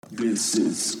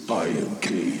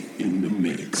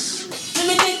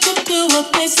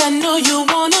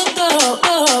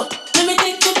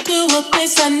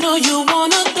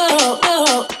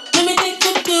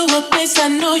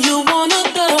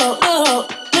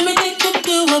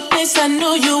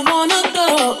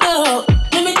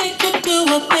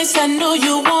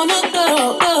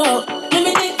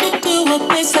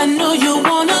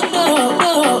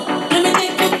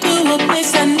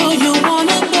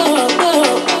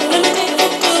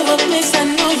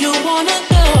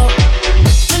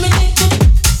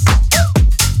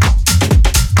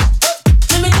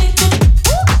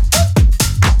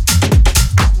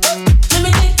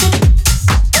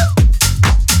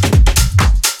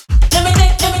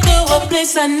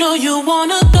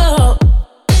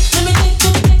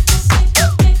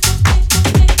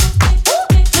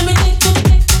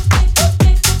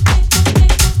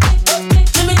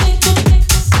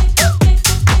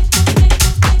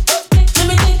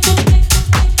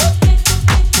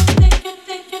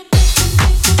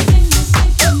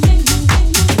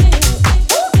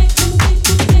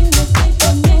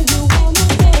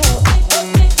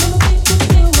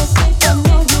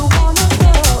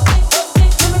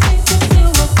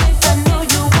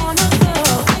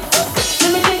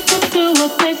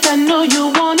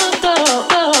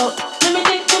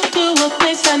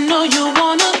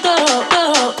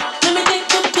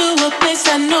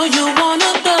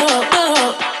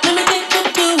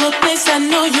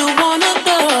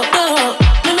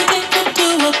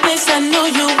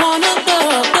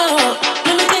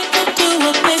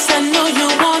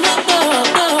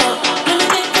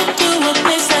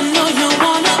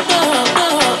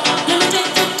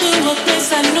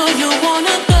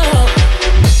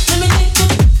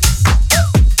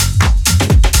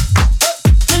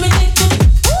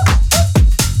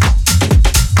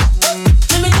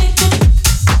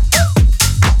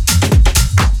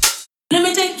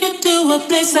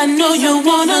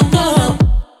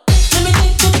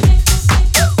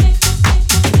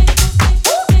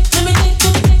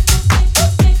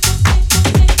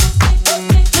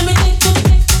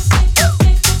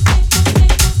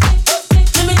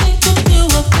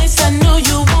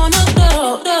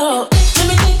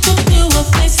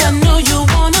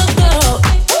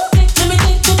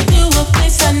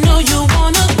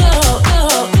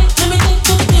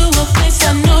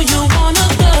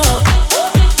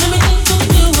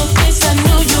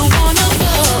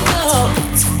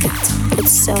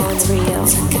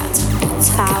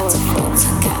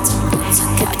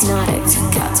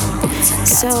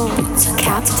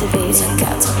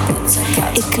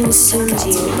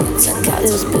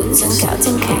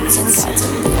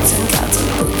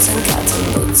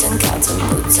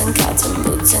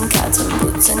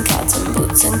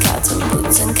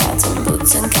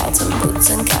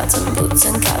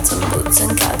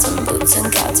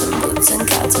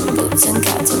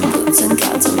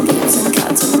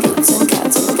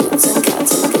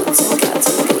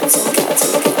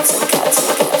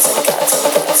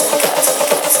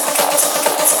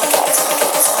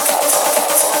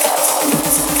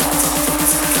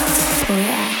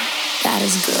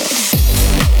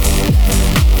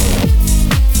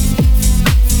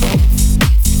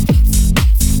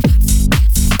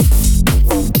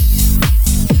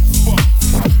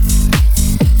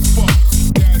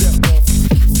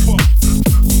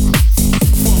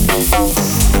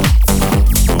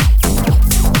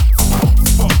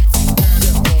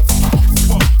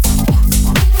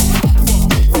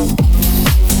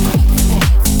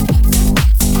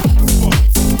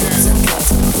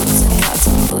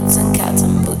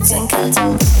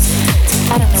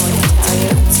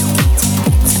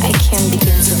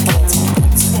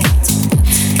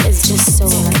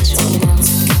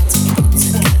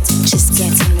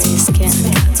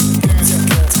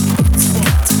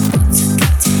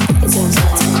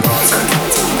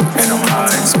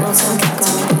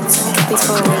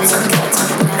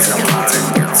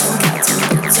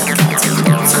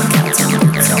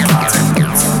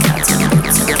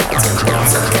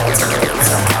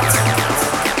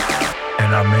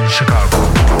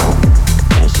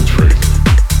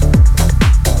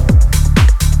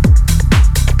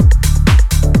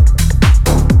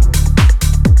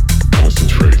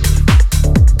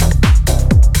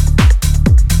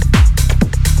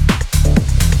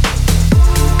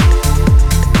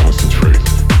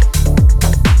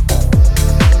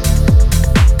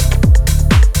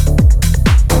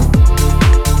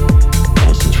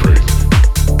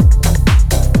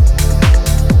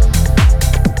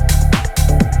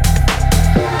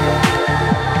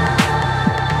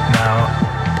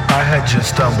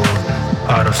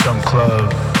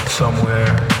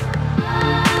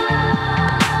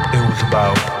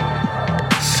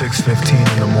6:15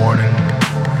 in the morning.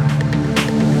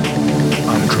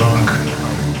 I'm drunk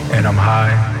and I'm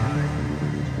high.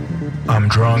 I'm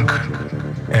drunk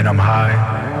and I'm high.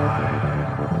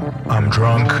 I'm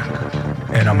drunk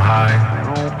and I'm high.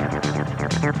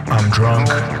 I'm drunk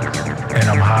and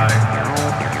I'm high.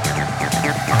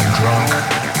 I'm drunk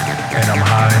and I'm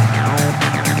high.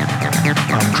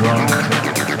 I'm drunk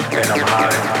and I'm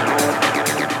high.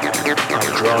 I'm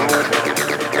drunk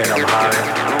and I'm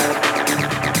high.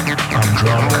 I'm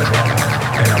drunk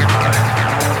and I'm high.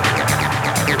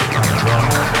 I'm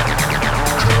drunk,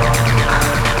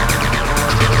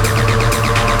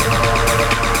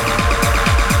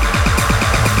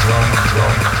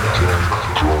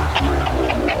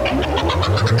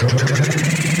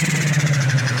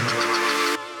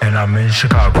 and I'm in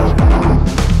Chicago.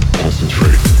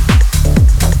 Concentrate.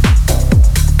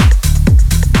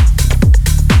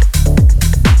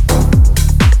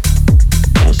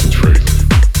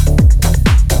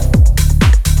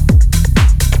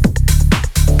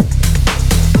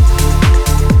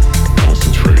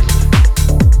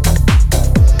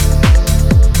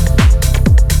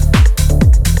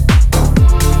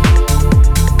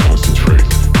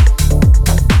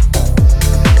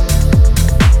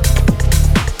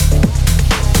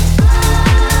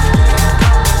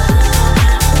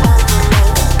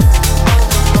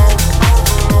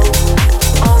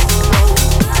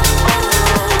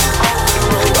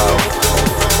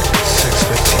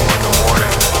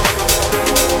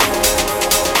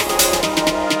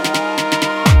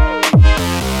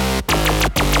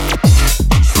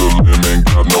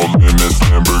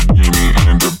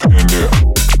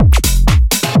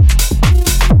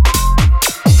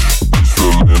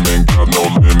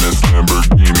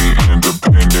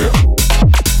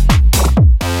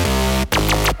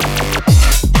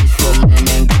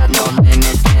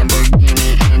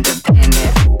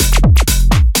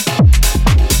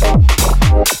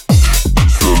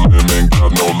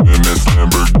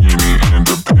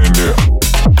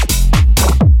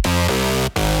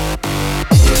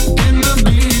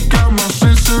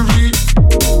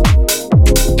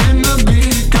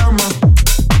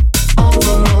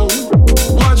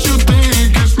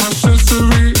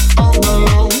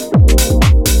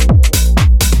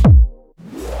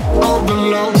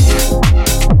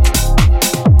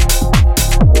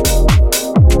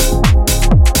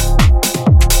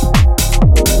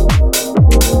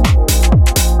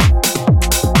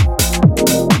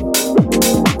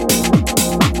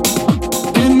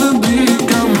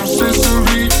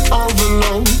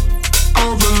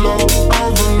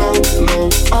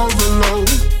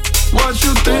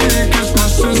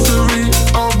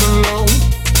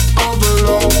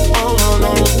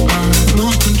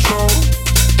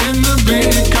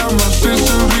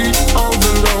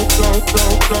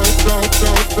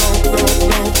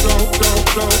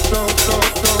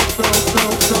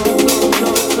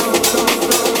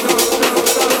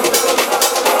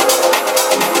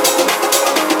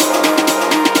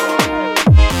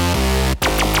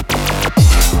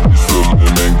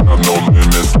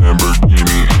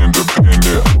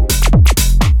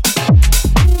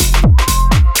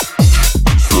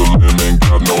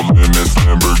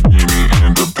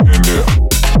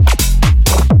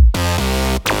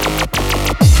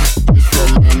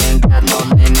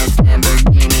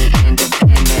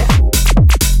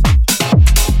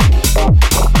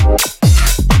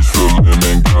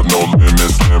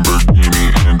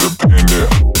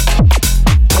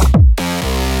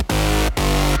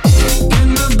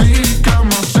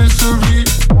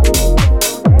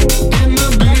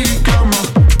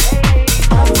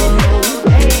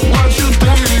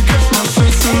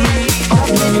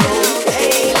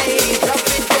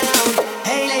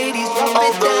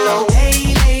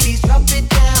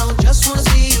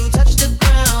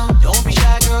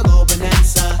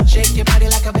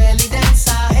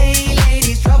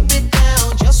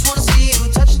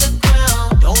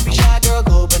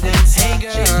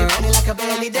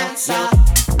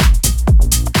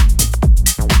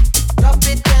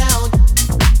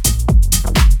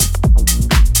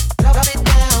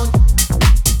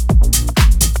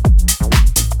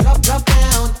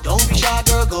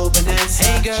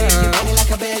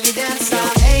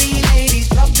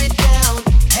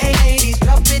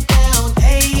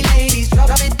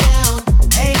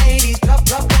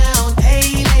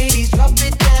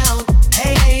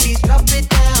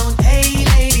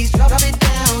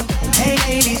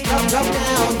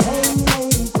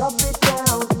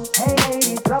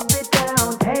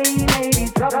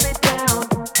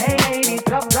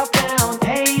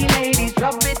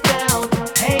 Drop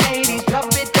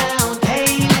it down.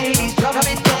 Hey ladies, drop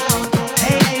it down.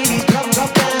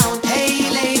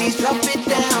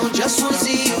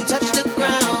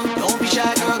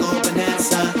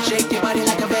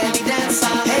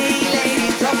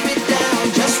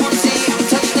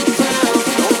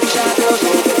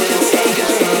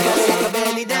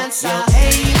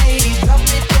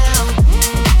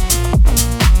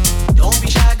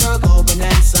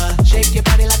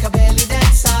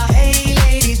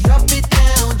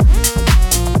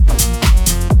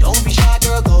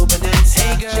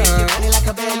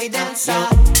 belly dancer.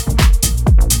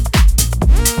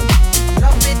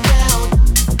 Drop it down.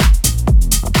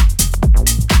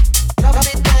 Drop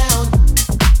it down.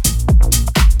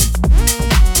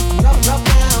 Drop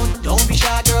down. Don't be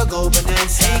shy, girl, go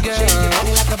bonanza. Hey girl, shake your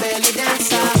body like a belly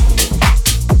dancer.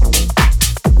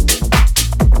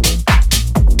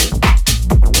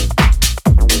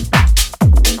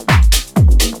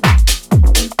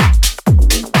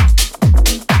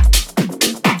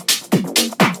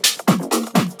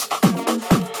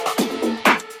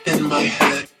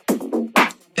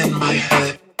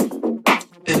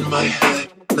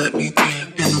 Let me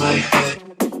dance in my head,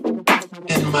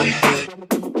 in my head,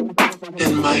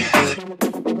 in my head,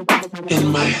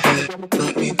 in my head.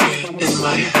 Let me dance in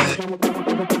my head,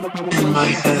 in my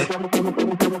head,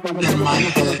 in my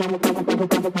head,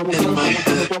 in my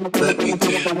head. Let me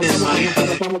dance in my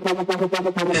head,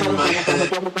 in my head,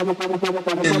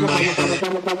 in my head,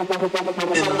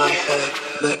 in my head.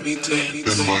 Let me dance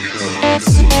in my head.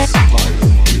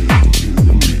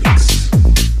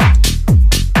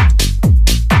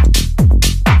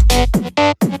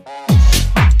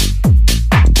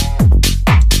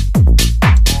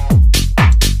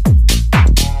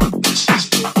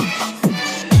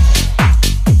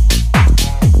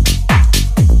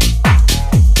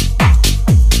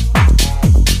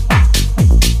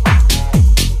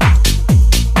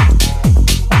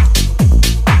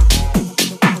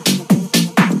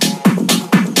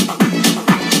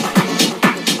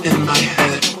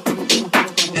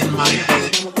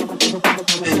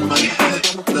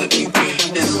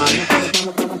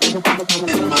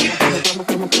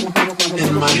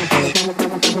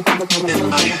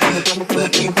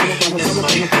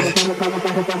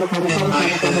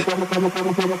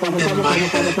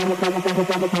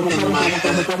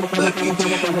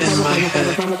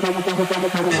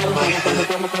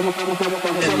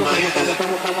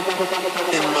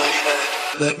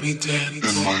 Let me dance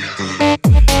in my head.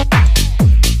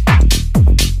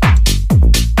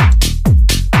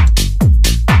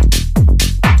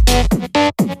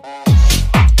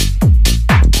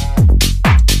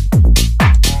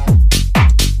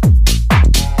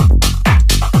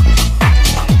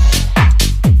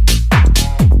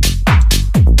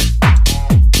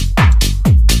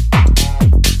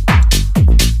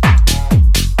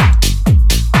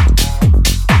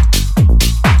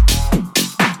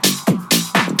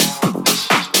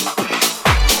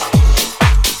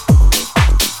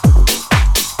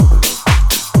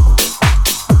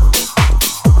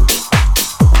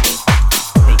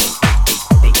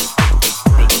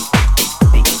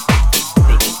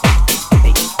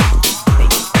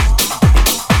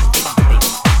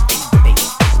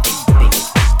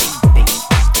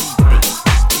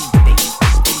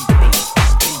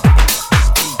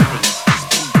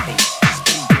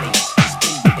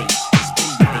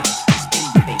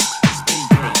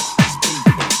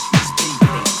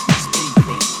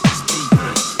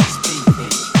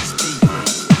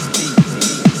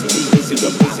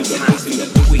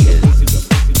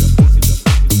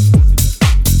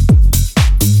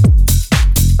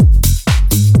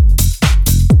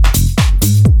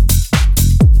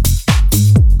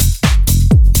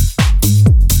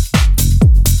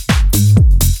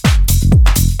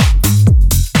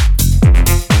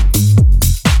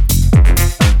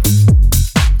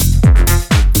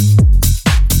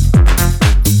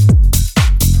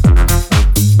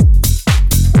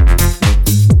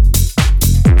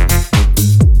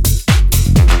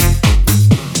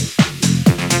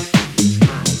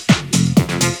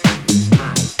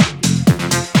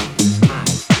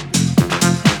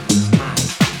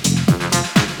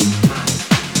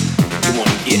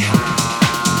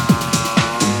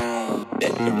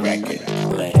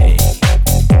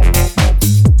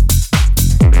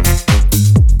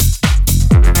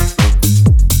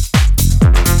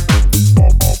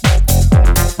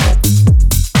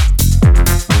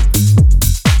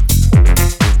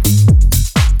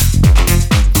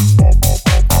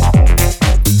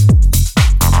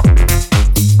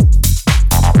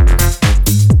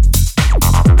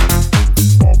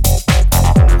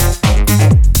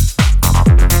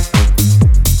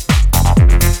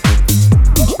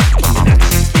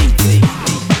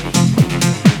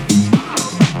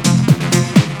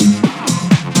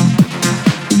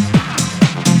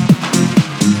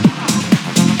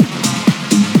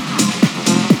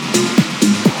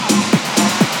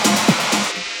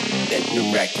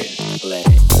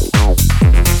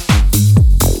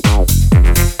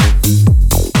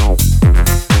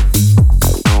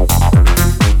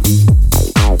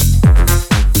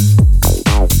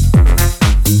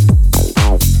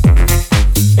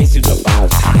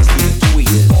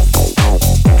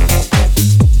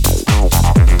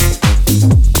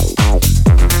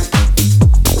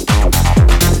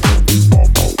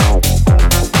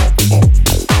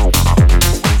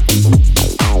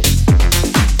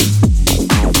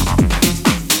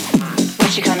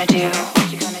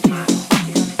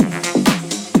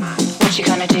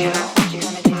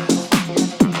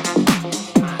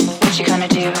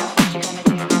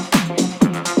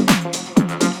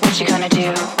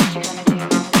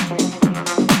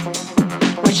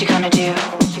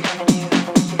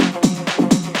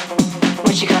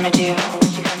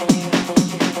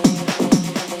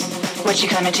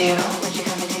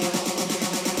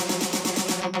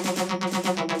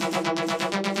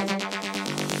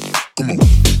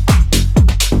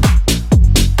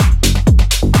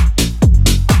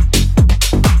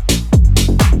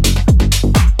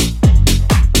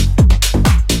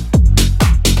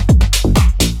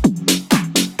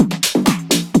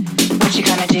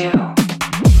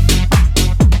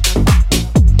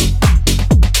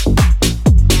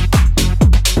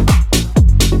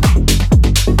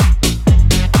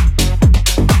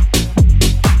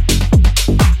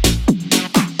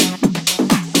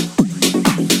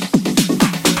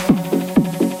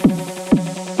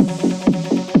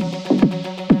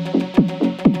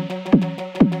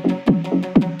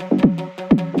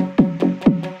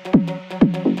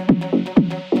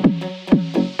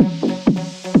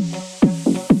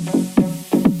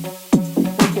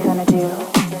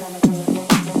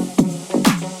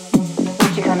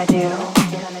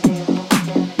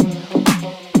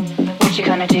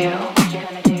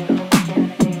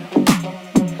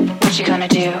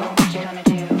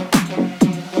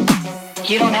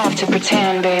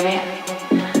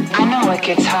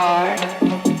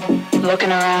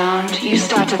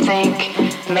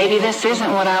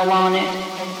 Isn't what I wanted,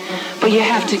 but you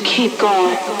have to keep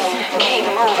going, keep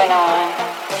moving on,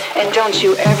 and don't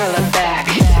you ever look back.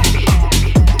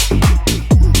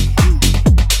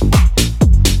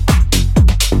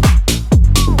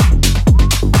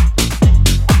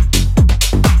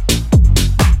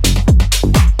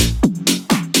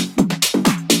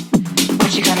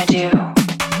 What you gonna do?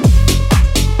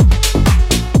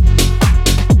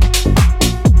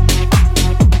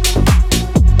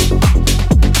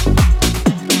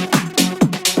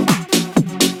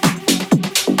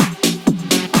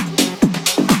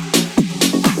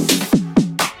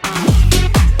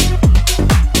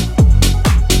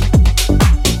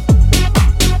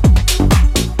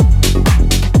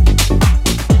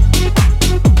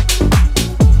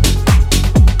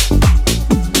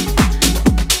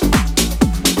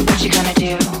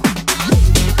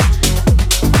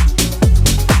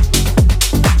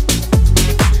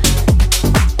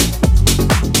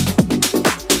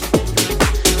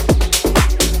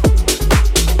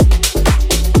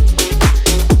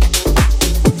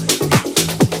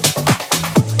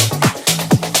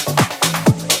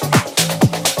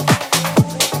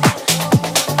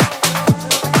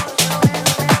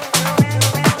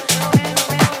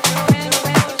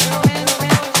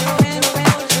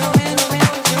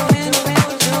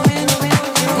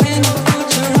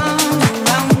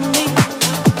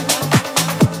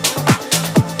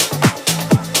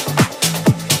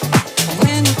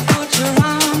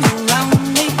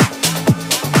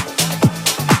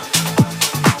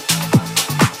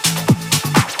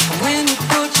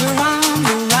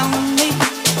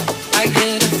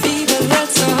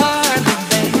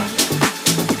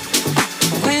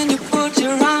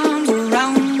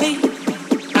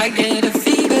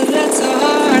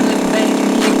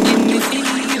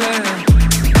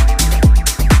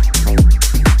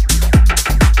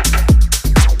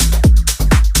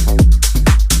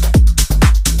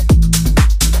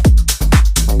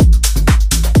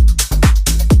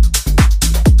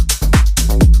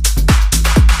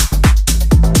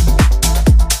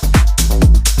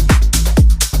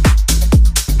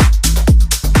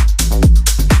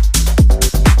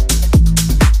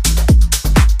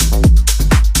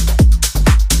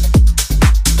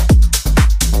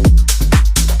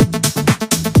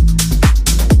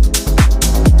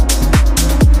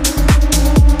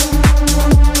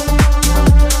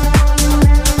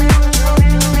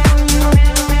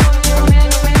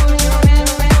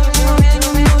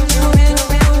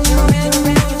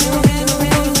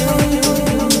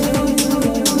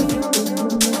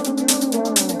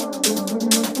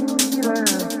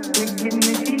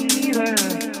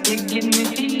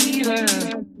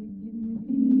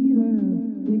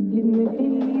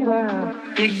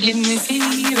 You give me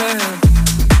fever.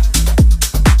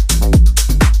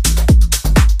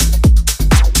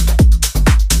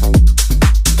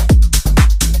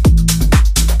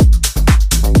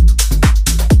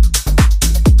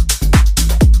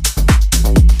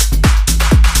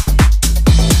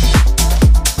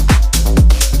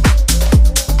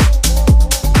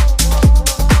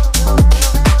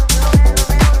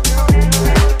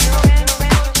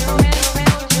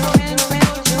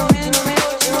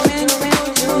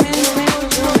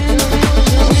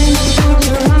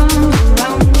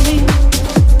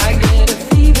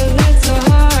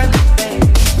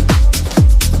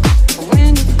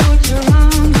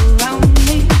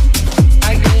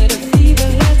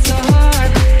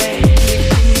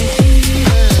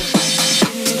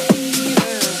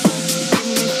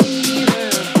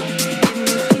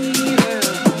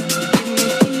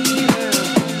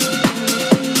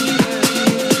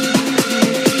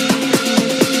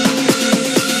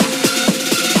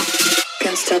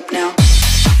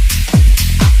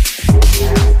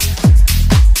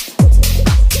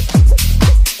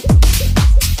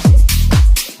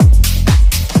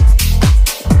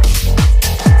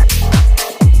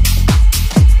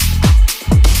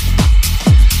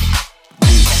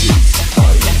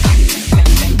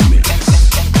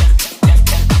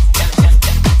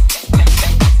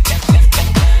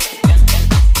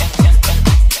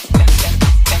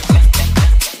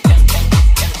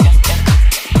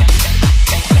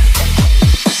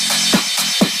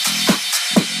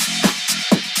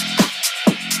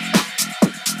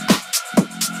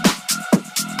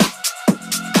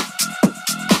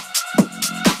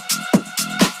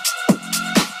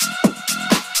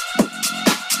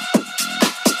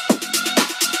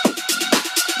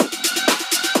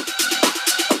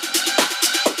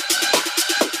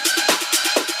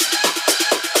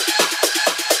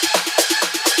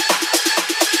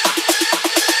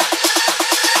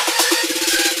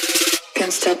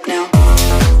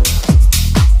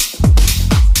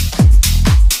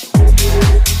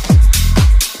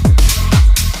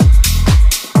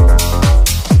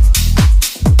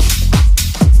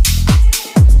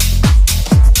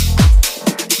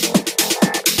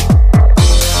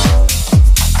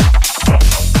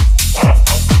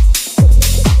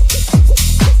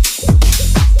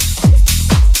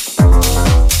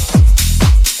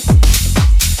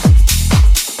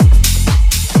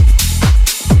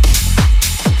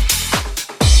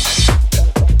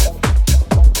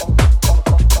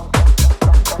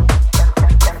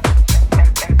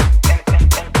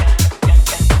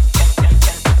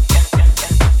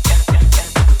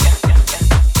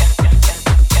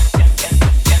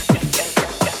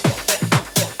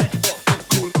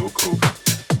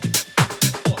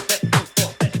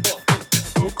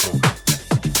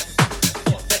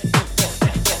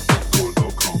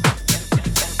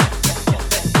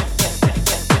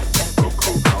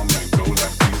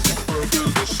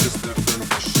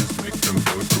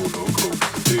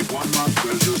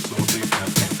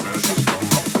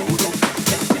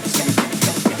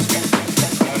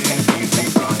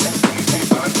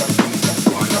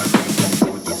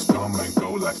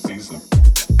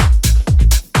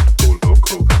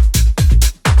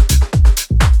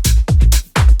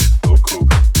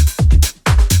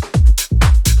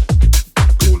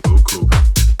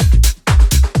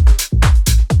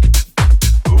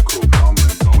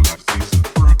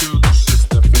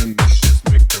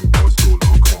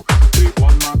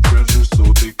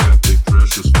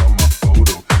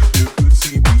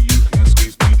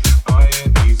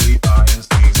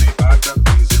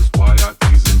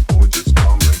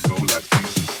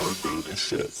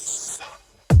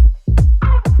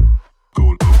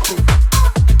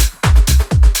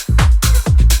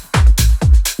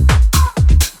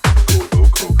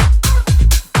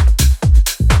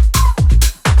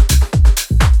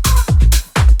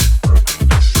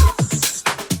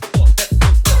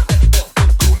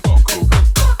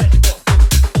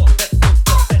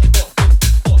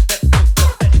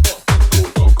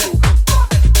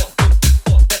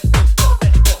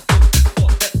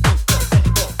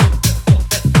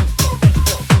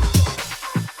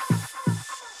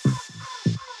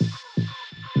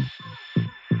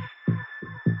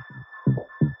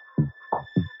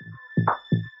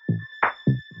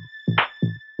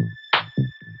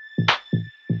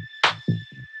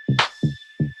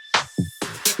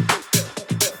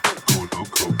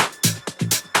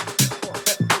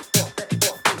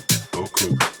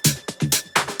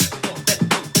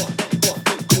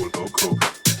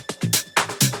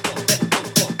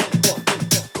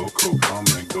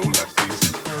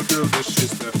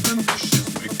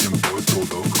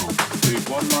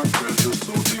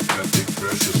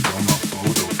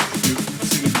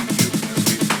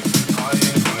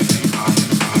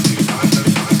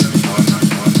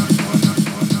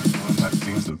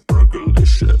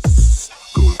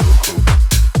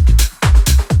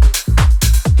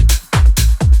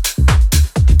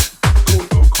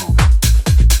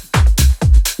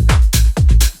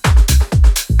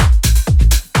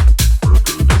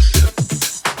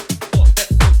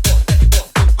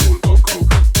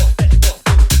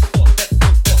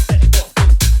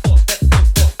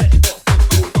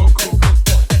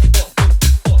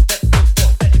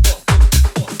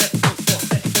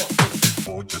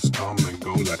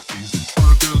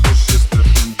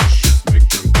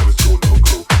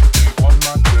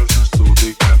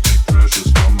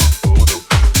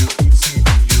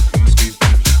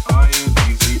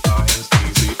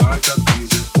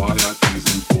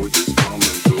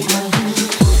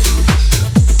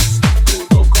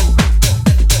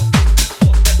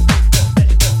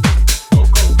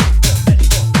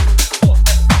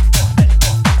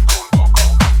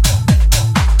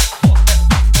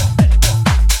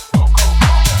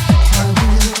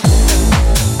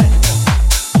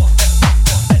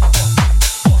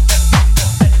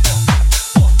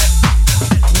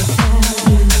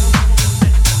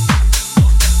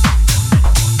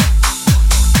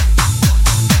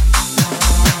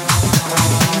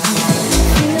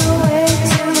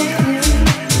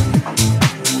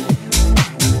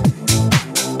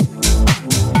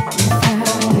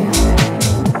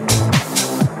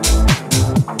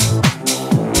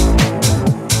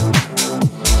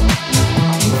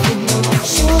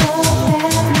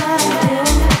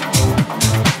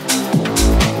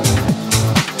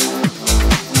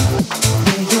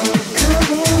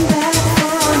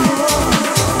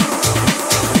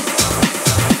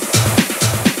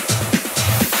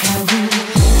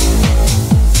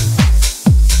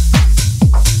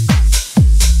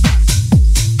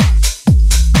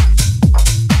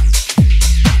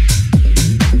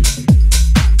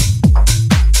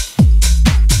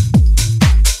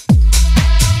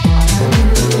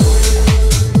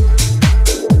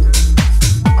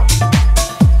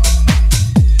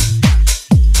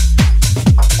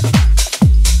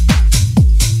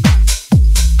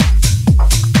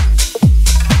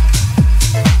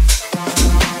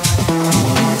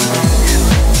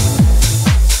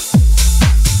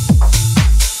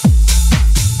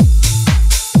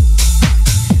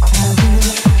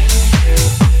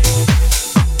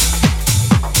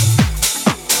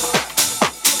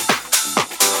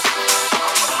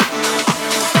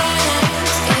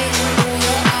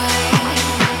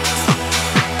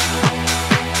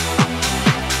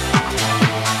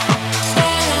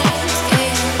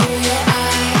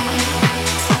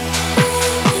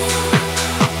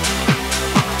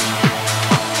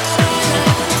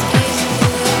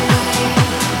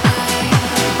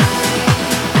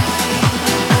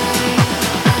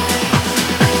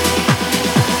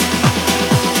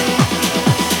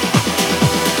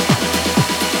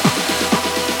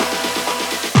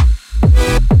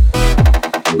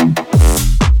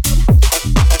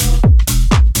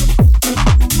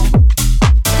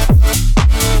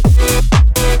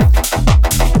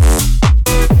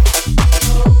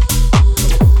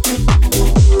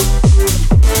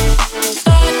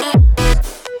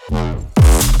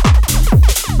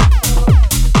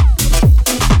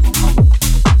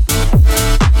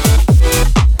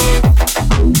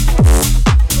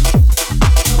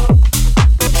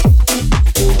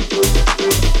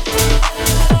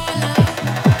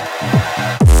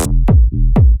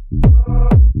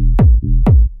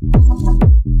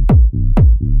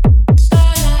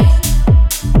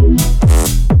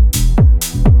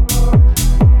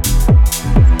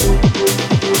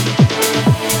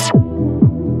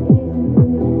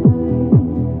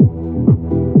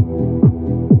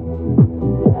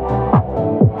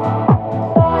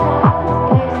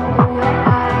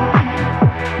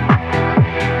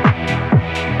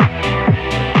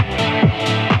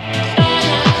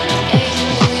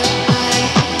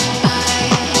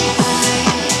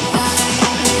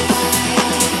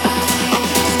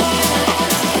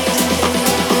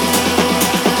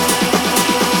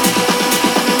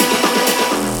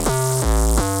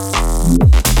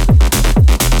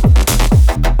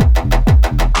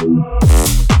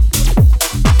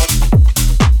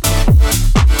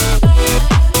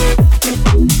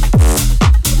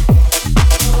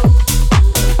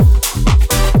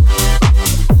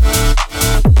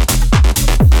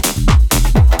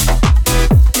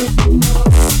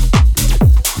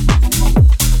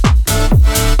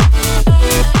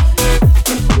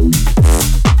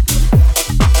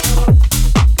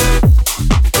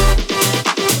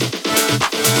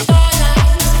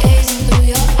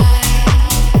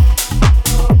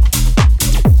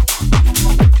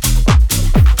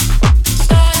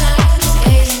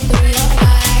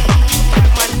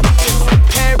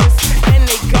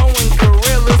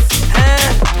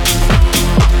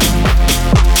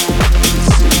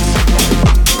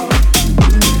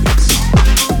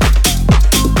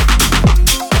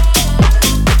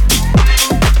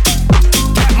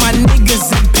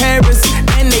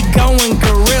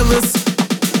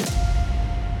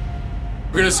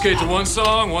 gonna skate to one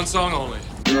song only.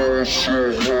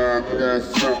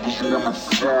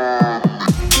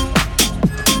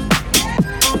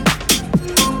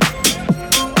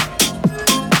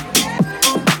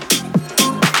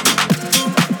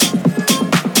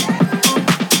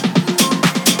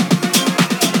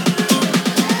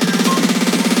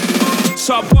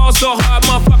 So I ball so hard,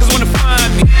 motherfuckers wanna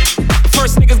find me.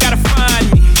 First niggas gotta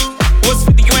find me. What's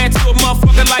 50 grand to a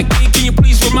motherfucker like me? Can you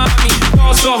please remind me?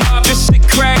 Ball so hard, this shit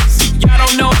crazy. Y'all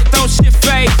don't know it, don't shit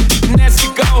fade. And as we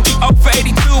go, 0 for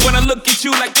 82 when I look at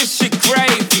you like this shit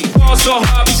gravy. Ball so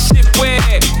hard, this shit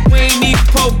weird. We ain't even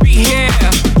supposed to be here.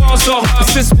 Ball so hard,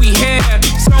 since we here.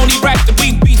 It's only right that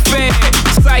we be fair.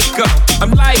 Psycho,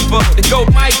 I'm liable to go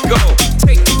Michael.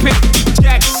 Take the pick,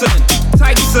 Jackson,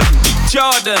 Tyson,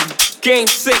 Jordan. Game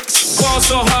 6, ball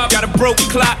so hard, got a broke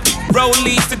clock.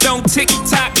 Rollies that don't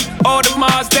tick-tock. All the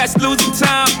Mars that's losing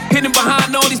time, hidden behind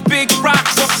all these big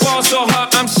rocks. Ball so hard,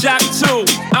 I'm shocked too.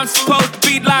 I'm supposed to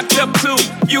be locked up too.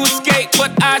 You escape, but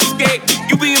I escape.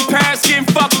 You be in Paris getting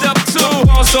fucked up too.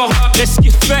 Ball so hard, let's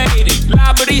get faded.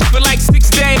 Liberties for like 6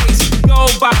 days.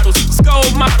 Gold bottles, skull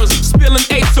models, spilling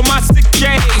 8s on my sick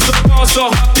days. Ball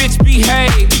so hard, bitch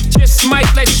behave. Just might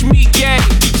let you meet gay.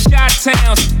 Shot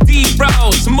towns, deep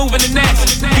roads, moving the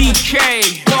next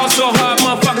BK. Ball so hard,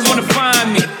 motherfuckers wanna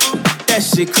find me. That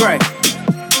shit crack.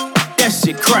 That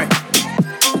shit crack.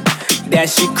 That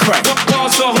shit crack. Ball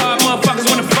so hard, motherfuckers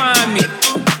wanna find me.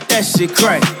 That shit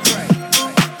crack.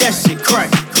 That shit crack.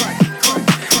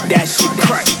 That shit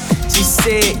crack. She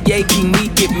said, yeah, can we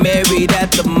get married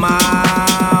at the mall?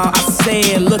 I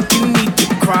said, look, you need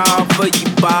to crawl for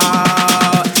your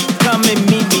bar. Come and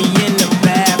meet me in the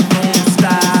bathroom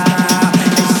style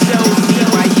and show me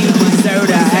why you deserve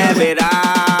to have it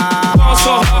all. Ball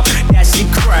so hard, that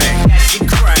shit crack, that shit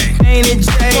crack. Ain't it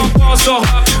Jay? Ball so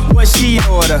hard, what she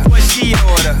order? What she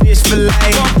order? Fish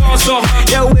fillet. Ball so hard,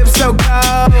 your whip so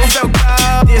cold, so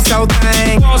cold. This whole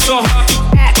thing. Ball so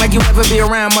hard, act like you ever be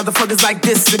around motherfuckers like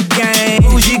this again.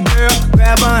 Who's your girl?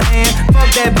 Grab her hand. Fuck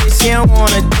that bitch, she don't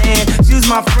wanna dance. She's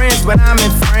my friends, but I'm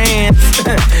in France.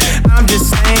 I'm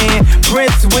just saying,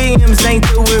 Prince Williams ain't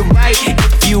do it right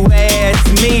if you ask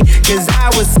me. Cause I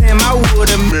was him, I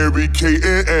would've Mary Kate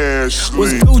and Ashley.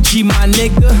 Was Gucci my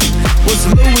nigga? Was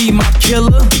Louis my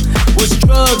killer? Was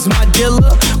drugs my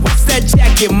dealer? What's that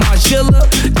jacket, Margilla?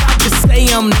 Doctors say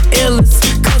I'm the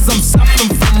illest, cause I'm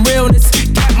suffering from realness.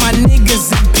 Got my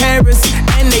niggas in Paris,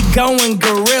 and they going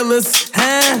gorillas,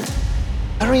 huh?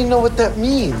 I don't even know what that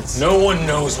means. No one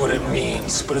knows what it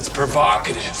means, but it's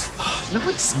provocative. No,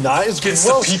 it's not. It gets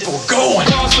the people going.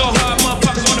 Ball so hard,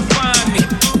 motherfuckers wanna find me.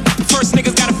 First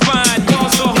niggas gotta find me. Ball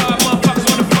so hard, motherfuckers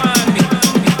wanna find me.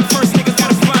 First niggas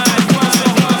gotta find me. Ball so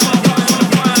hard, motherfuckers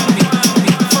wanna find me.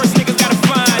 First niggas gotta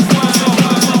find me. Ball so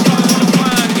hard, motherfuckers wanna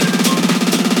find me.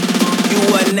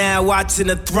 You are now watching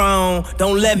the throne.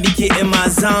 Don't let me get in my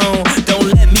zone.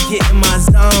 Don't let me get in my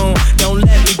zone. Don't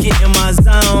let me get in my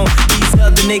zone. These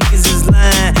other niggas is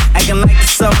lying, acting like the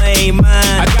summer ain't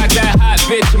mine. I got that hot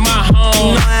bitch in my home.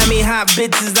 You know how many hot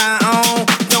bitches I own?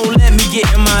 Don't let me get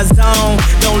in my zone.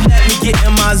 Don't let me get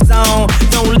in my zone.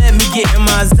 Don't let me get in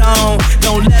my zone.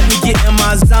 Don't let me get in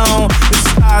my zone. The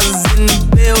stars is in the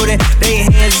building, they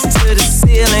hands to the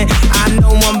ceiling. I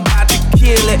know I'm about to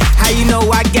kill it. How you know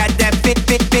I got that fit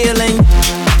feeling?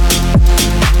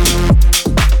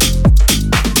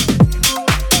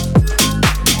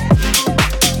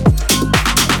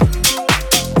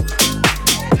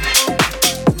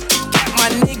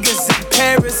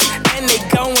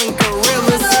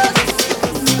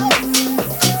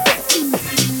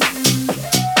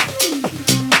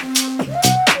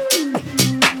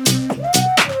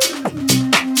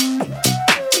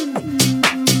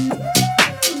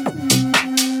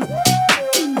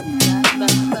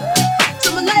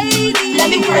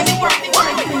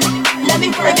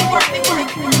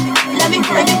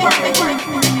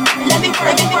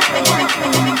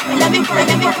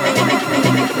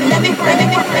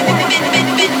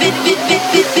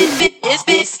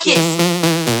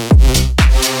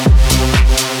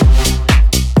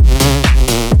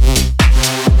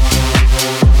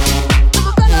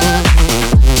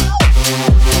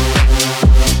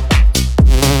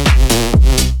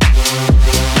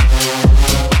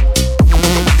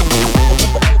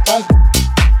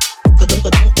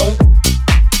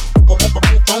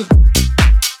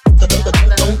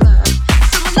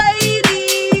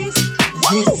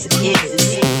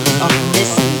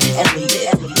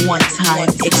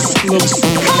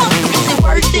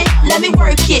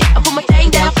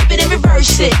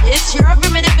 It's your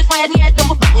primitive, it's why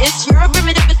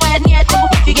I need it.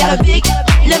 If you got a big,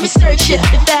 let me search you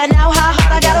to find out how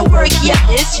hard I gotta work. Yeah,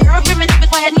 it's your primitive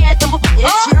plan yet.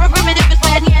 It's your primitive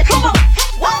plan yet. Come on,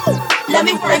 let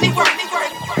me work, let me work,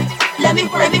 let me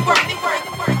work, let me work, let me work,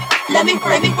 let me work,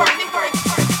 let me work,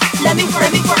 let me work,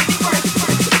 let me work,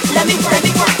 let me work, let me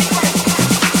work,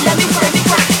 let me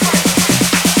work.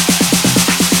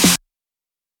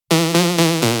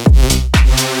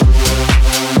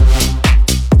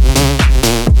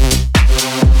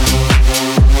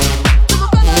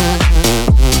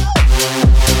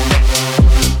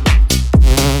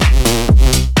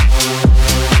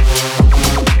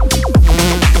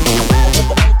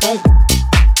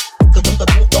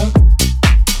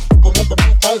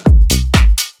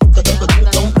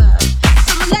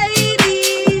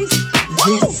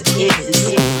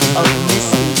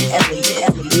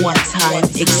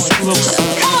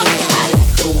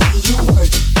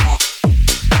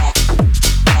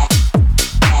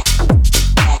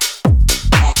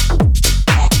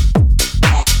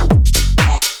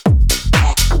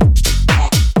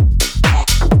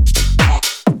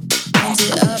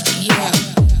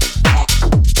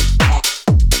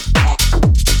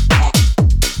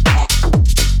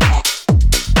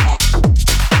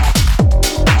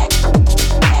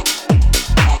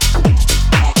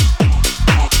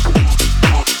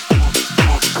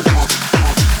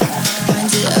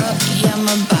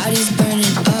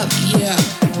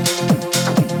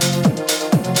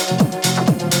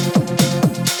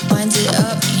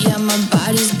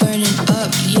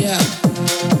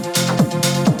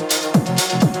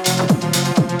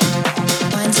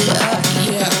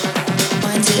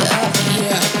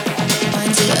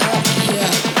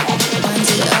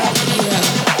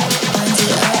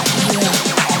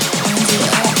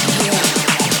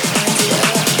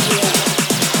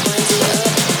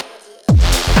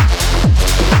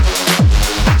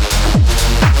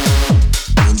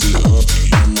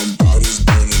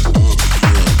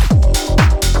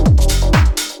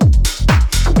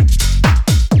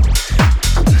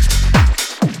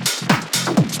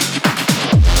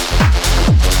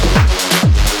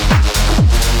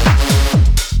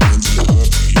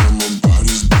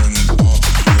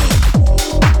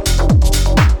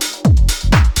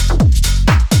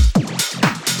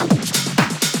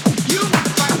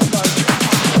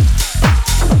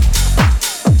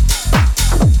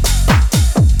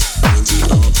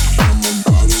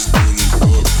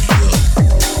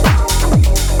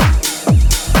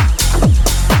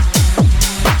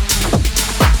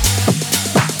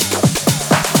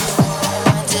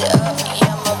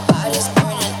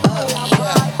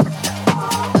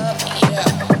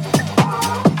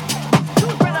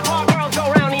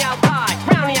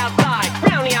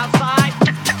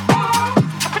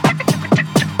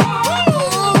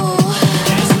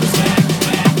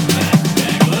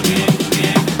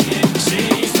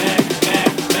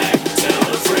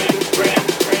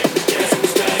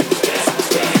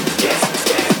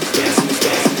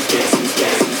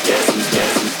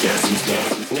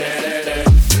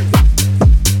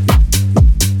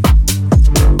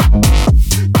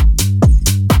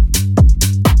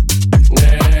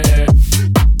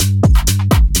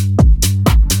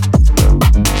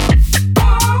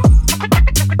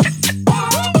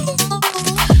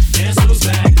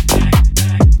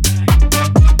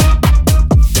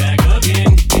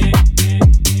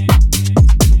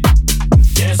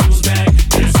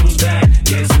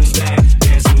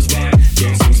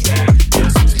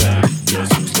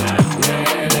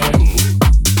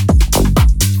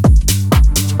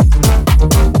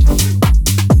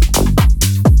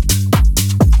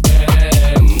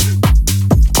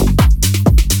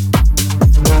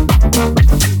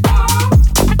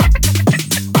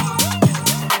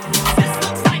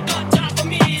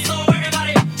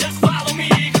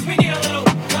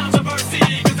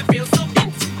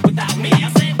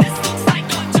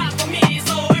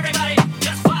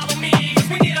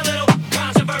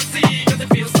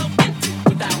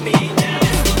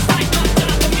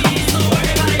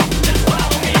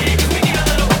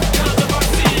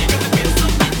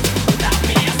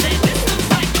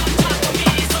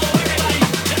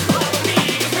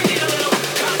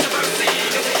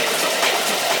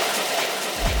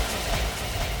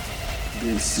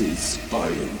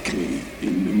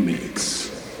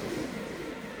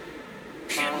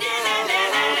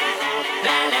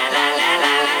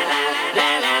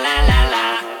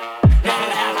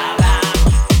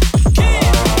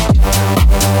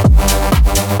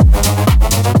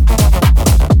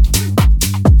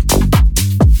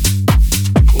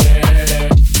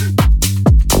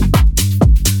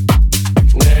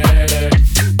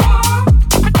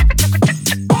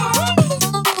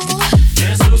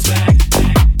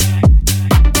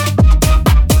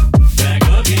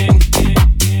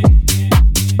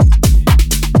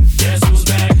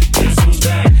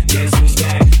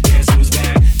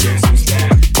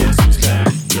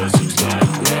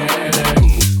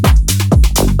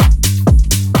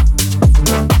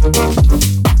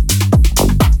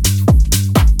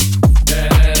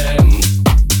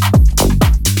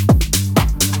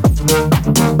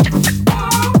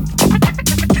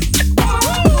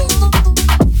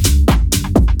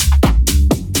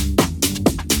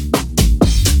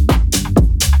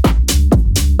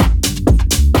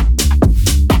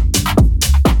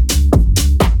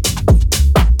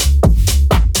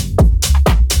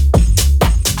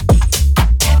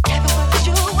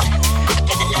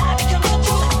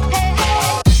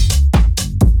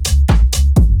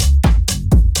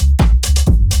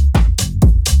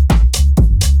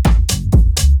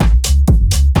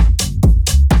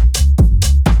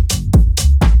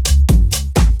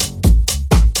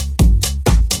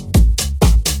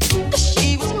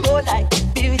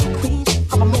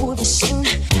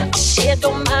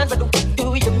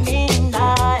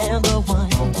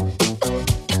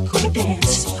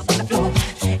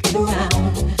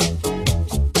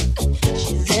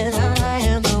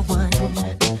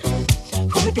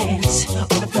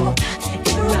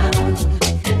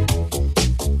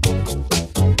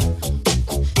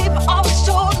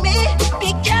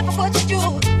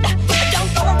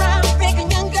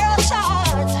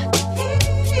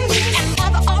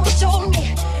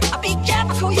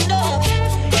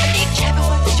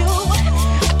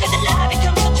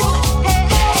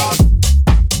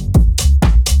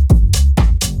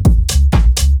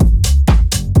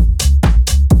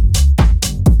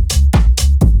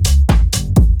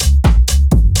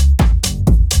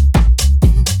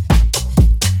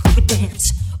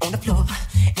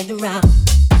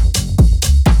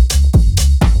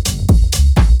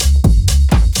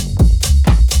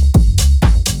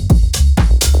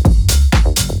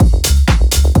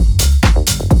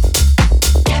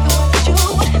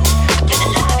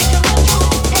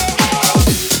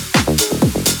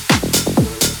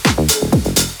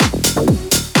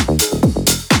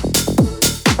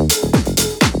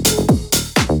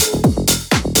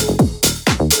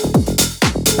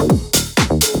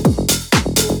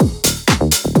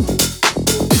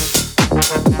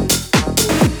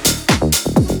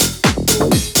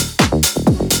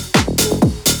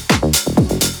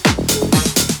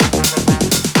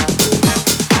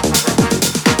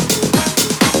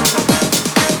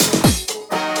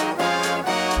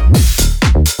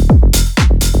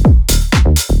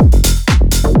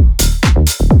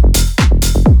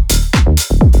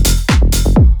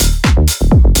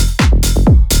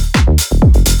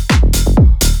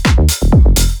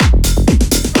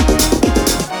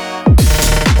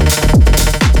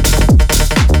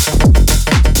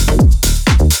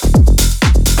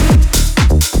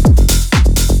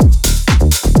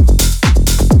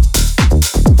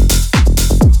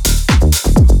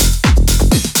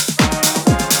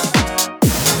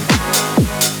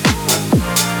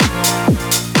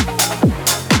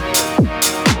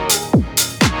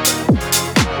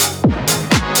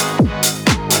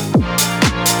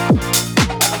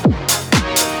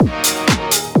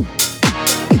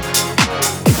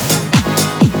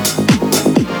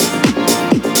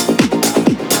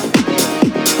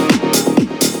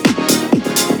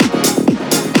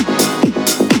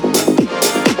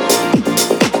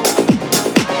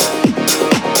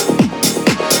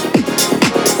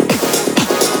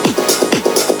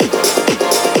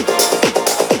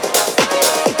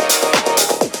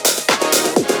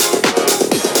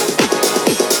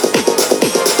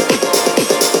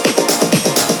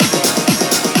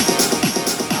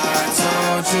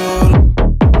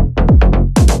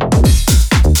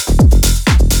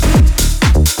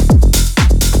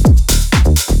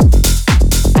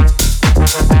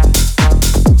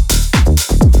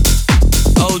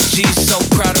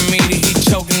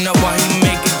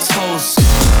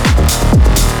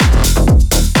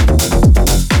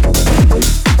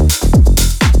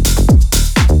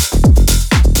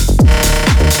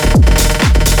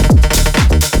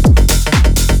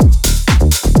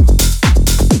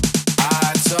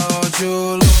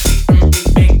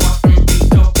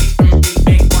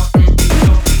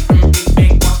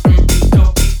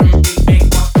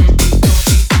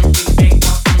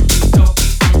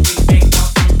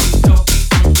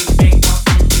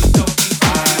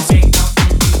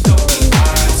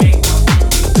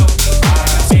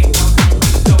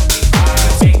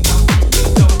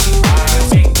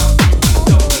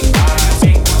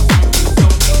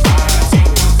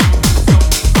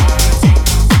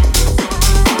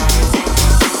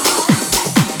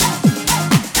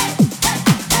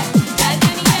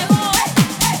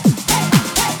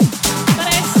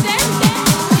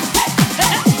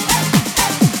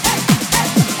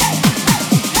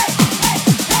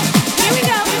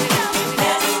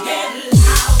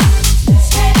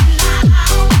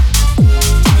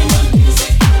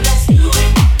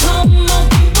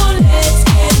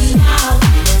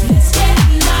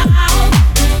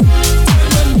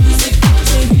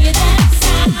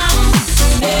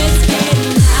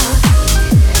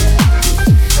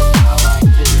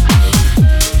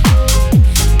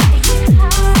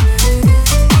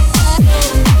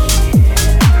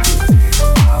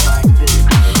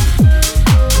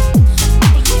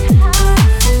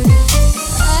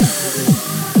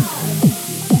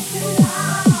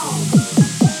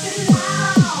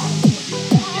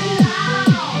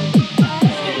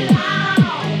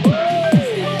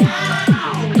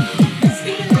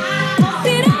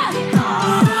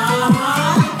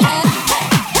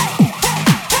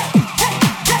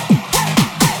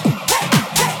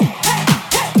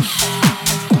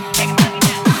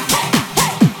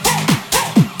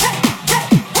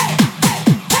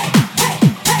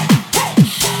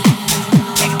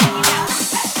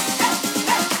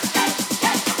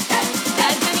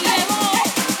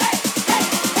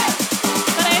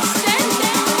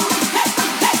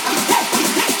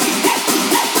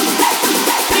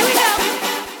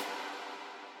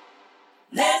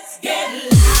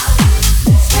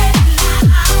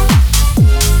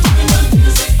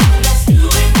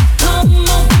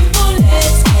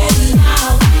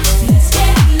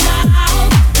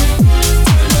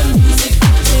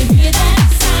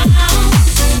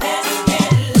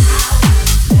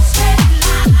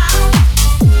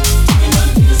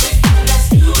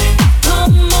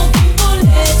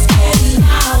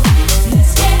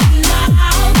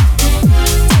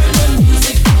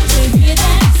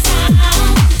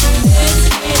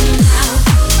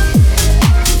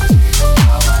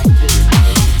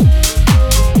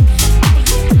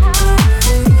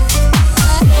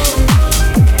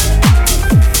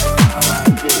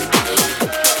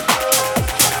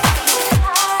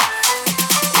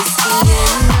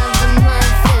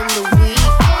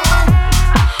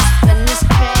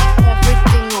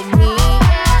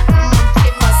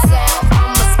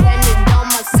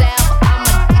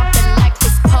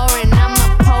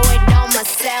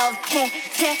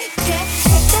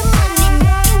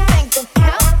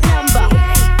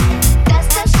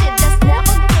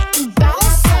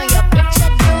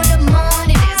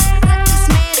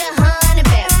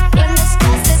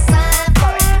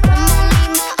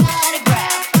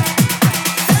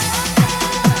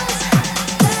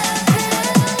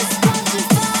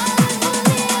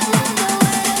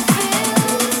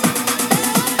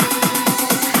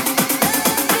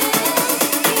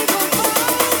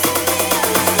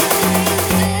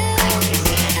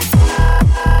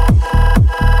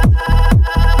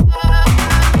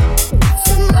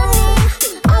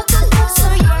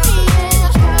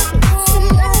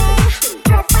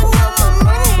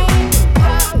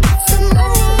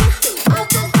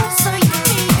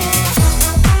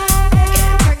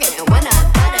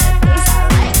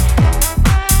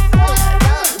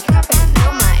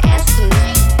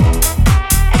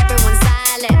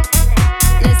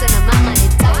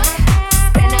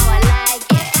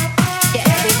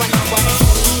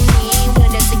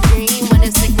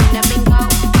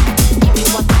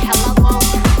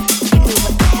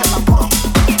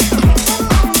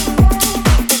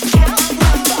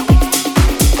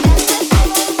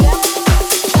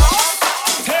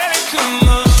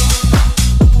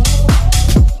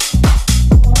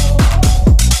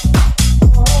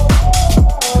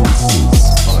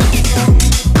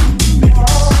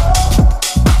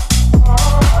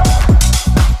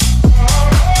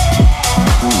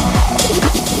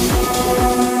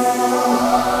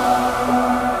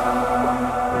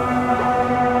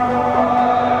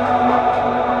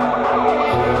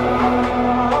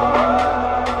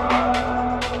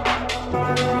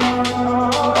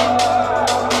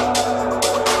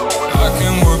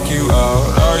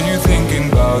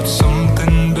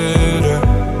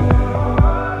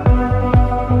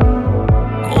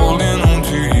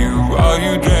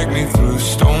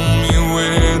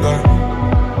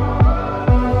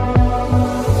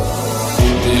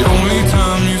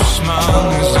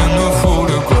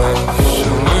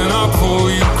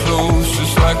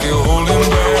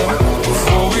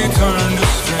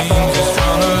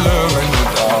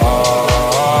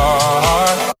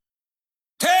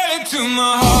 to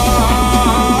my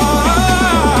heart.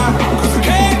 'Cause I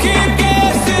can't keep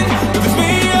guessing if it's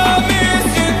me you're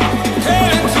missing.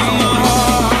 Tell it to my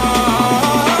heart.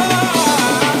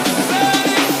 Say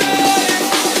it,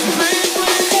 please,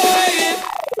 please say it.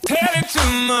 Tell it to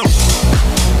my heart.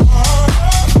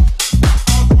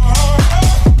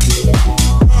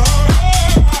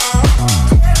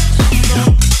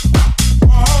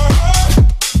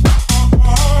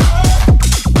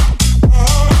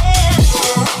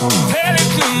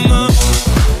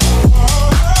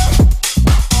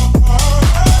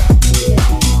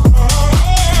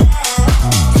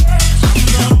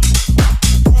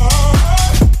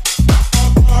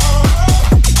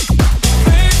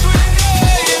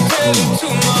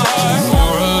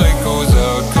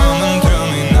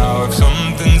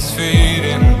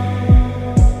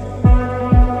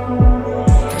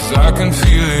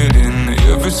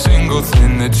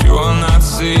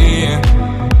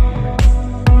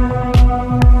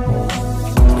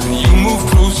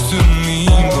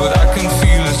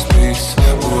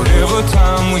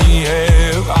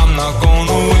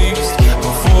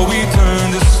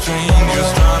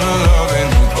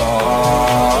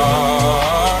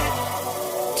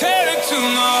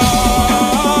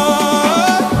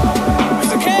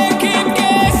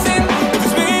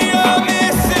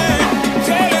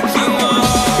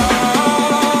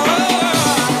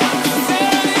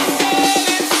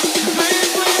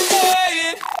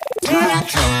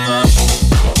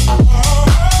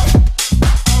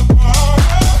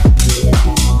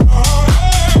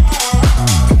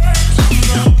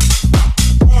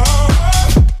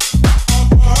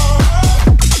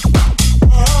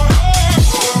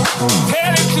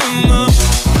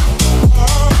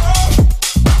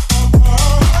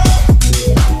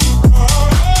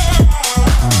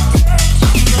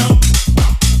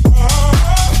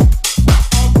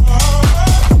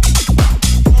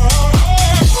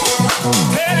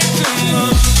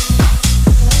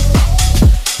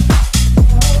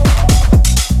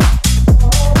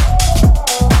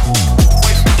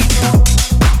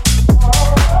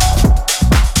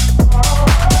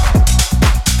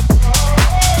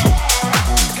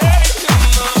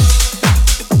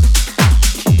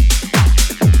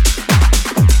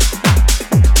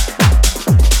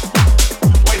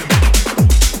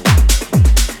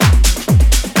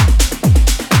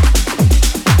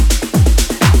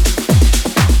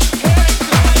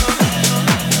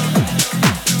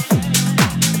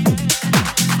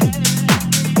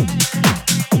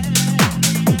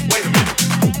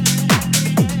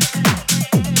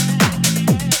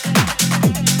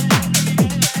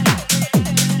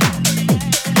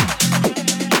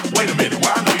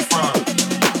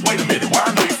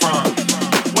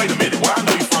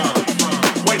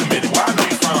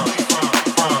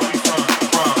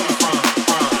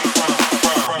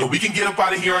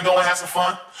 Here and go and have some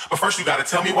fun. But first you gotta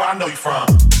tell me where I know you from.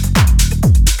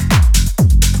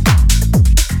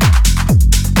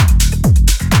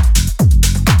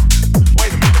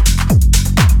 Wait a minute.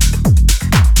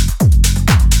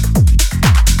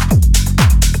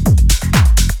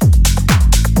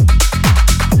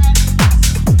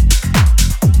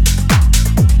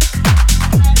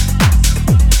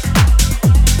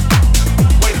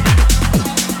 Wait a minute.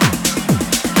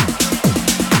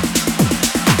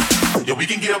 Yo, we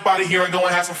can get up out of here and go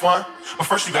and have some fun. But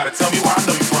first you gotta tell me where I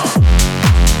know you from.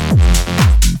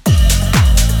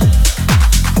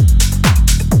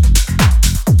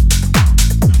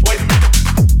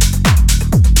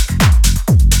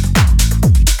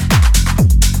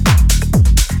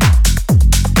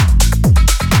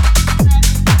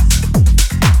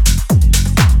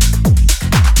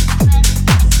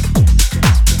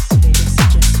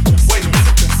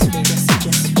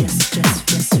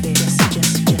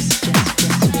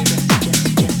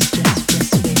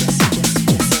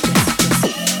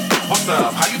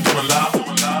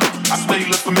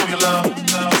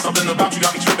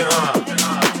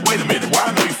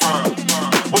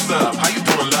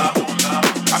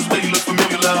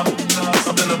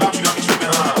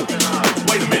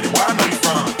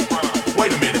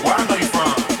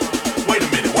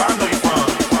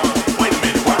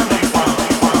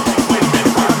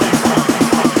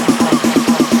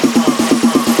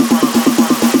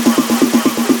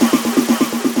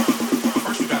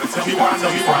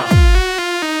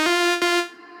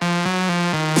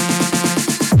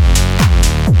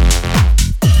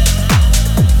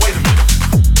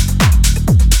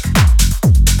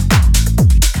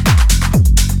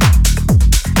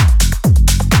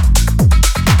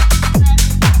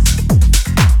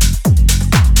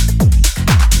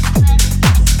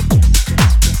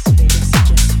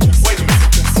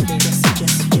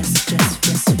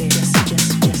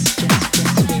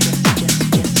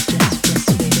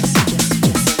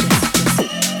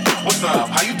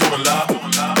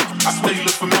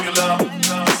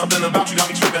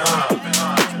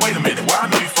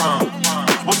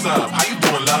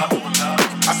 doing, love?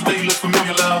 I swear you look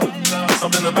familiar, love.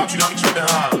 Something about you got me tripping,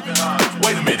 huh?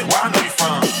 Wait a minute, where I know you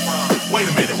from? Wait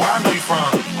a minute, where I know you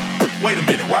from? Wait a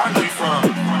minute, where I know you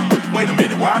from? Wait a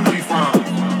minute, where I know you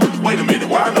from? Wait a minute,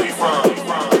 where I know you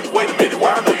from? Wait a minute,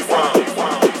 where I know you from?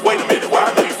 Wait a minute, where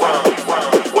I know you from?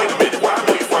 Wait a minute, where I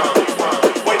know you from?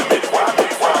 Wait a minute, where I know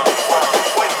you from?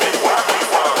 Wait a minute, where I know you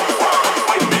from?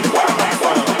 Wait a minute, where I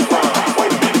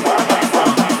know you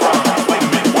from? Wait a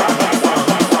minute, where I know you from? Wait a minute, where I know you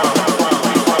from?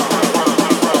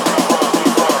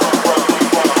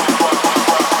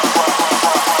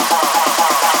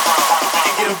 We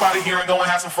can get up out of here and go and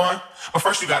have some fun, but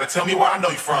first you gotta tell me where I know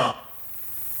you from.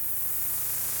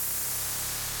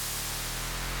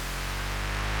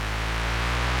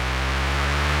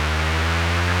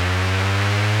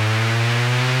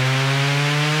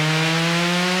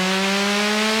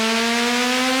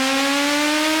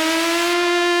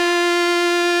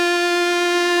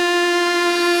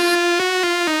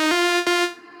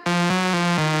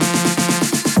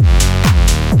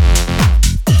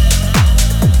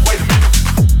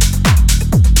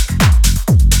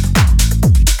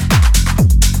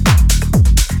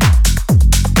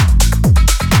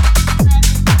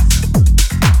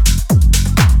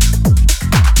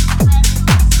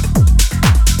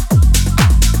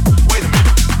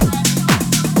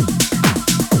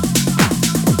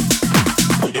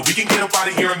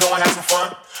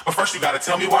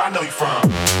 Tell me where I know you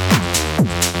from.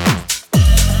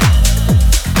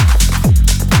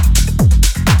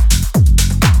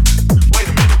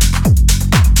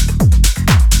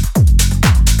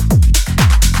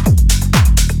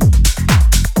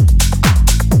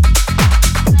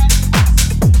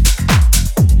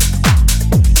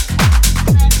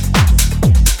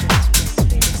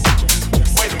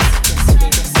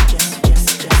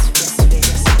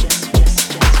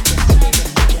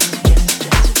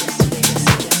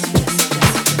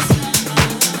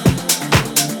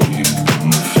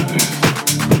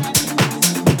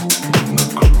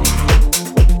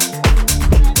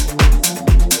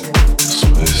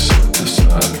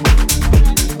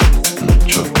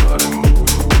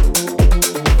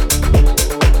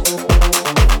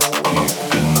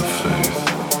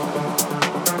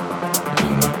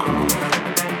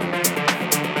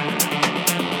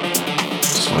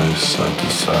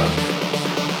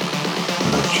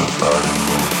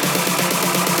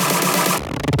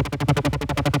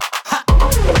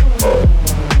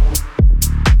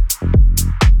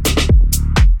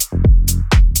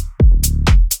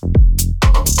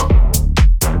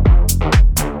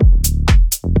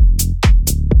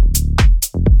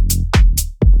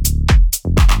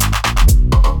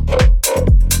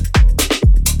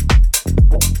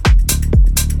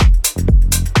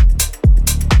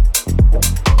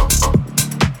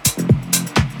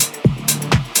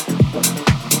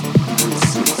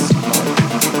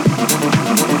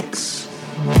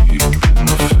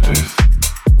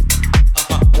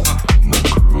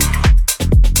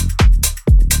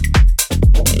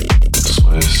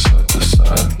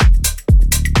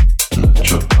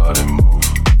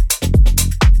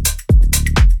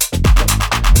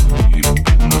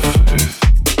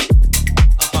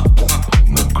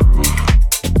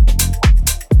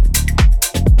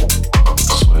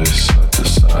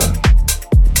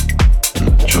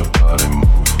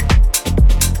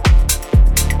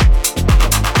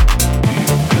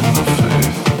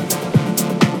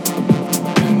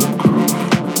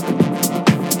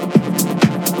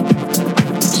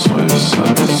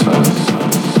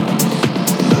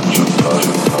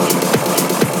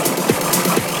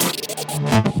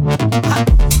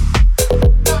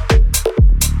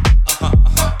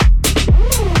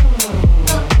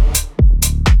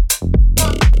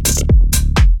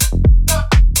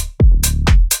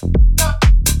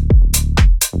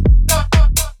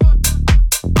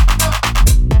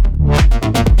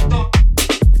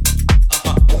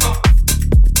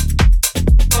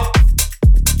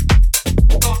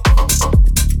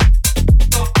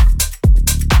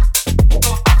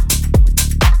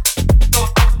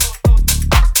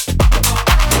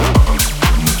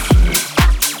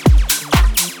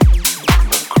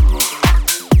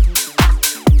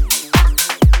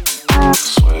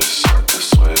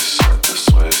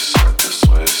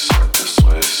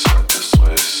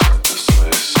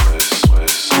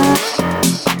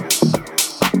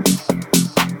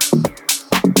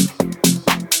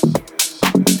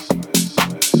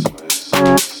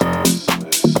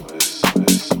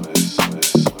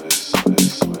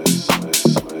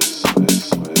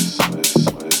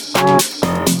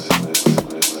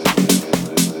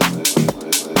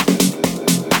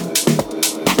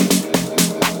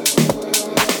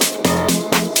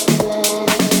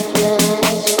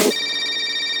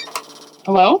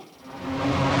 Hello?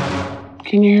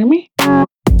 Can you hear me?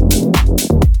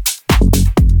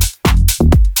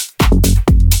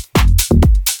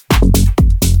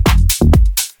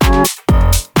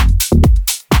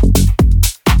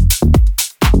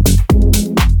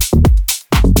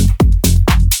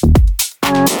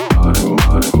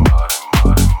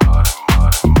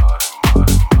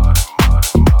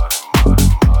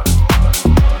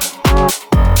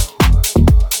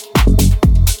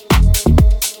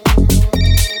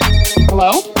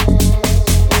 Hello?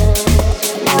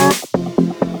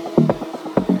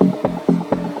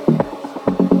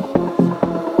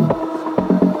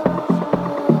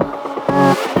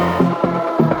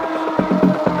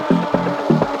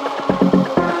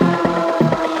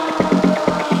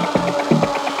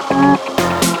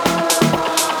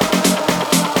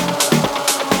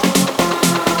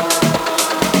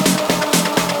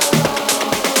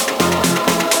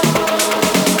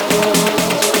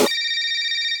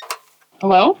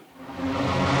 Hello?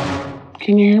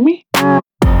 Can you hear me?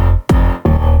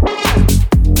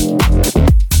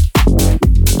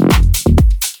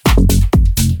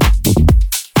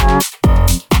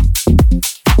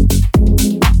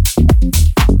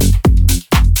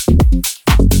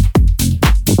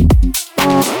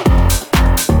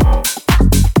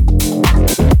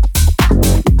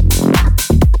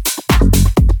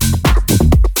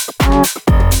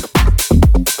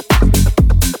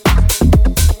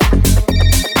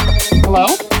 Hello?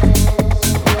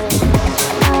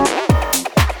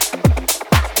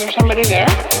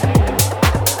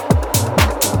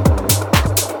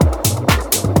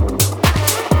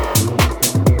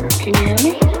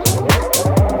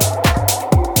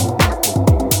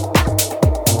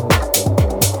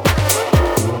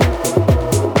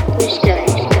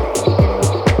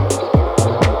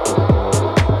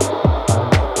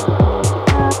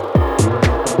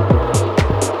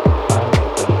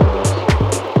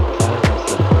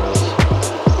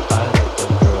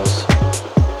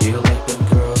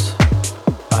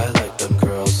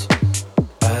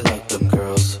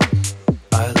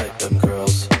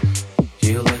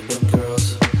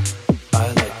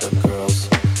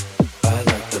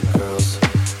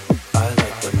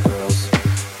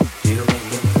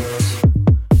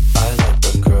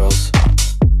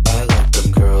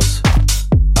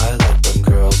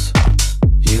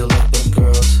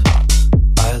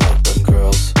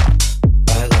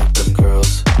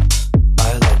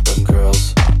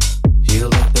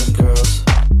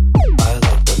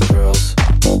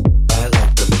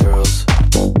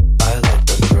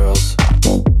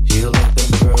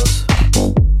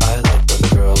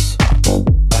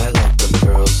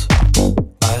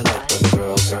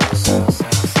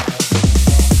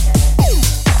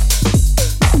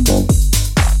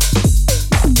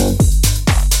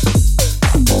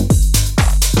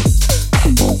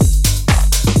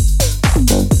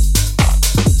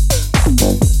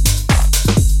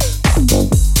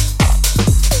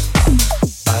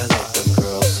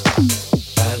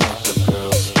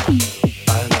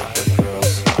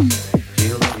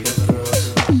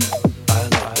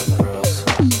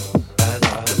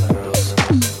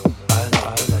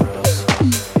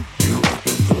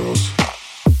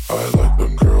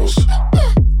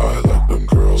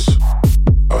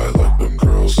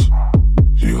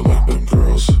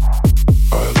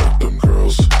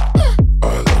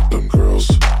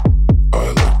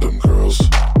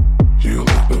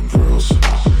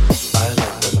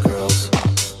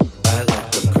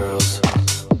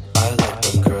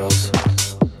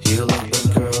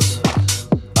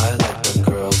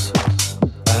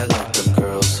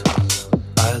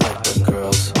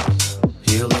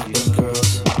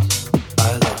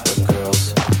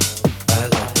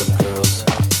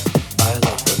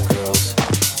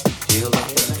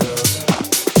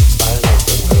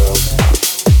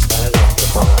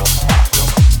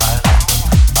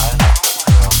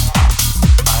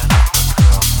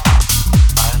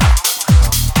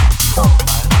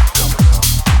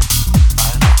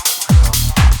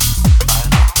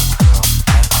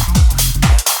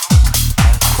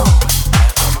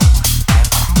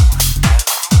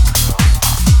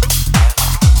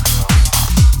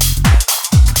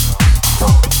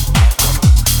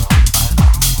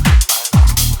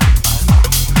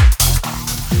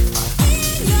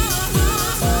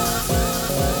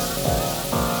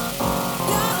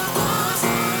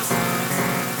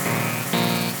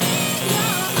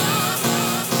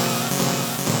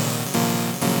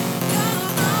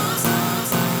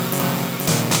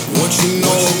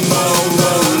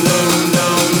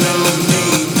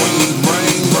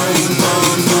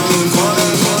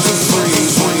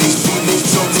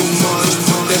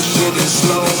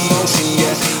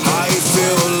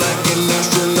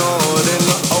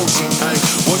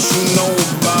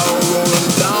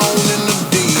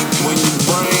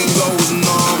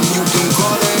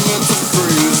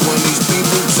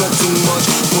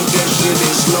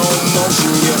 slow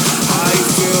motion, yeah. I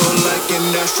feel like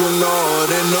an astronaut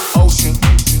in the ocean.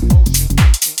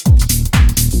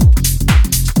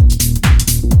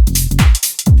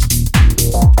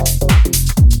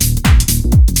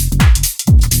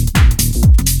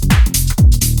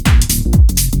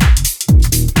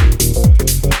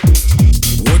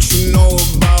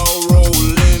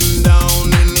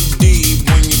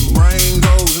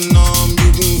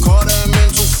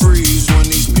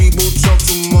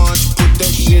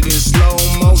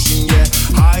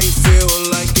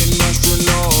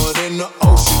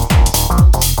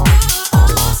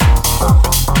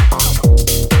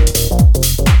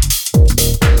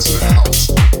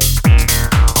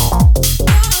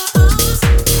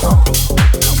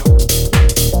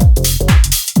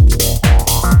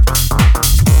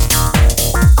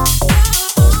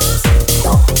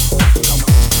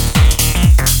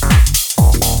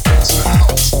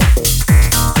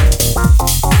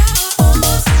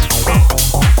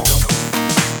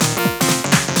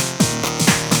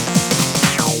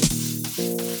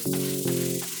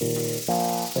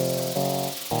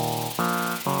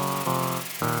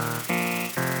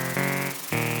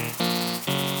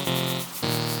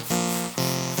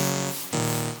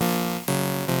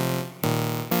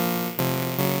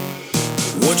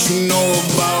 What you know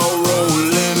about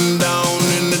rolling down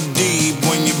in the deep?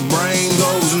 When your brain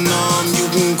goes numb, you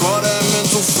can call that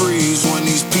mental freeze. When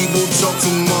these people talk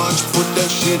too much, put that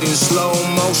shit in slow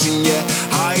motion, yeah.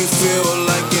 I feel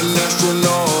like an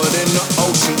astronaut in the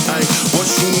ocean, ay. What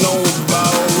you know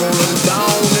about rolling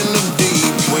down in the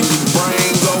deep? When your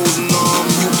brain goes numb,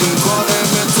 you can call that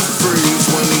mental freeze.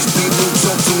 When these people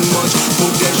talk too much,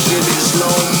 put that shit in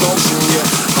slow motion, yeah.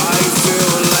 I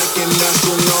feel like an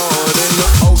astronaut in the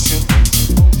ocean.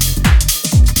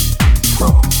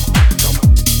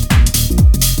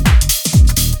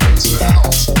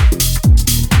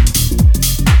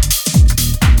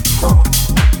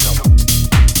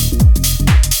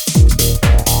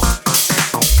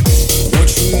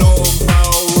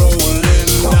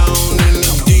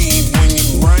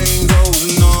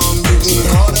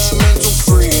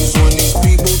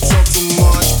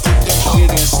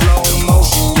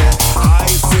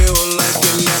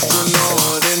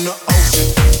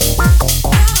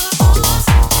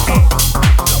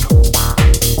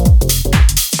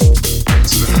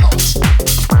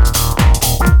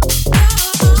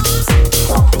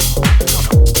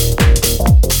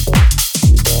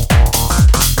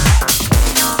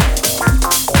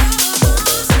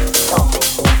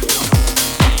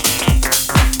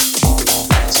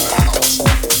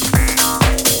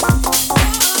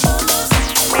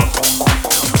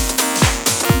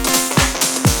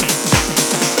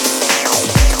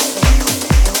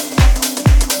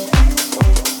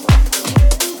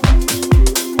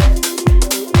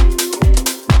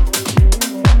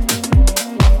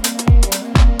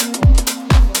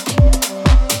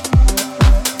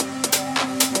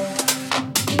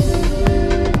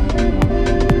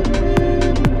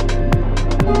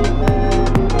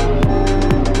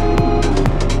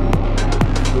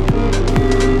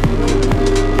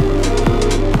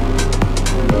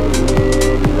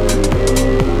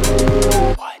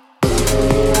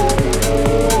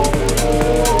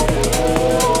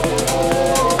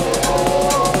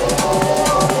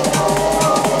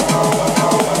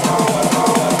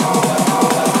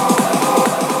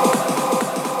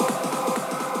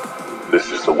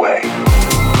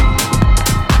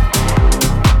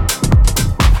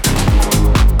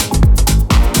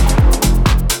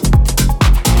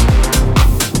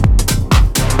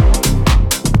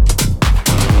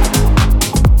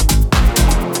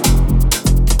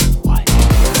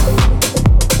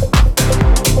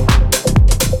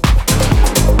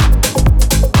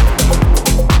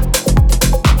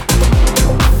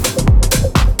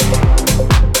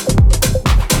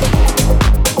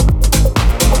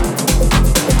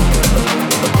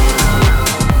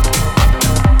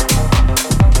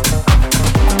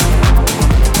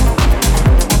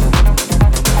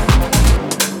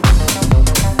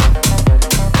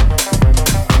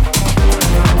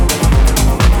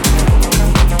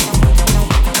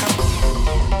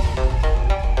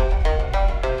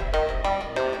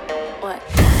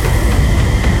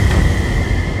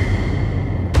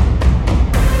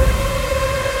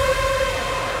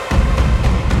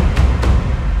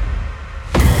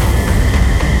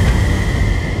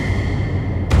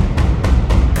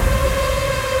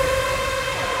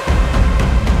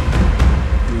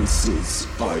 This is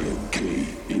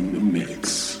IMK in the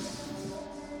mix.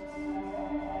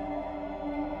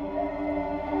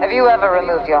 Have you ever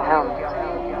removed your helmet?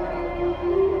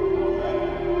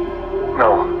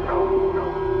 No.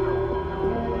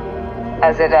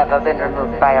 Has it ever been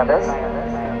removed by others?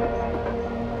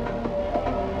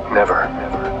 Never.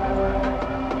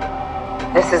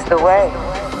 This is the way.